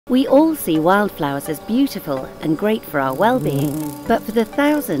We all see wildflowers as beautiful and great for our well-being, but for the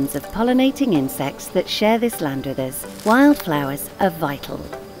thousands of pollinating insects that share this land with us, wildflowers are vital.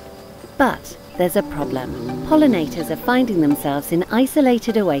 But there's a problem. Pollinators are finding themselves in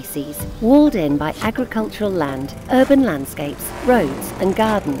isolated oases, walled in by agricultural land, urban landscapes, roads and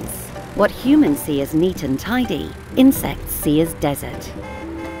gardens. What humans see as neat and tidy, insects see as desert.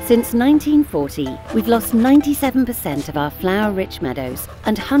 Since 1940, we've lost 97% of our flower-rich meadows,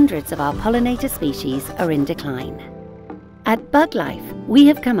 and hundreds of our pollinator species are in decline. At Buglife, we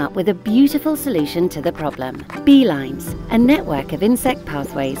have come up with a beautiful solution to the problem: bee lines, a network of insect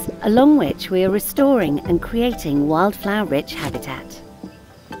pathways along which we are restoring and creating wildflower-rich habitat.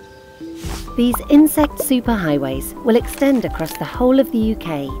 These insect superhighways will extend across the whole of the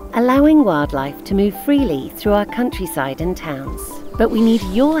UK, allowing wildlife to move freely through our countryside and towns. But we need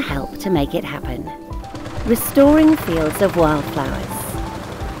your help to make it happen. Restoring fields of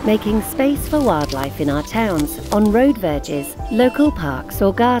wildflowers. Making space for wildlife in our towns, on road verges, local parks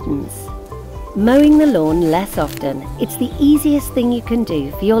or gardens. Mowing the lawn less often. It's the easiest thing you can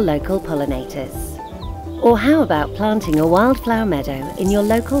do for your local pollinators. Or how about planting a wildflower meadow in your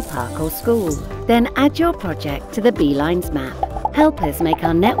local park or school? Then add your project to the Beelines map. Help us make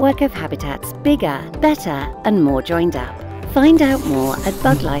our network of habitats bigger, better and more joined up. Find out more at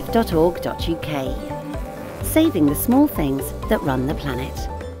buglife.org.uk. Saving the small things that run the planet.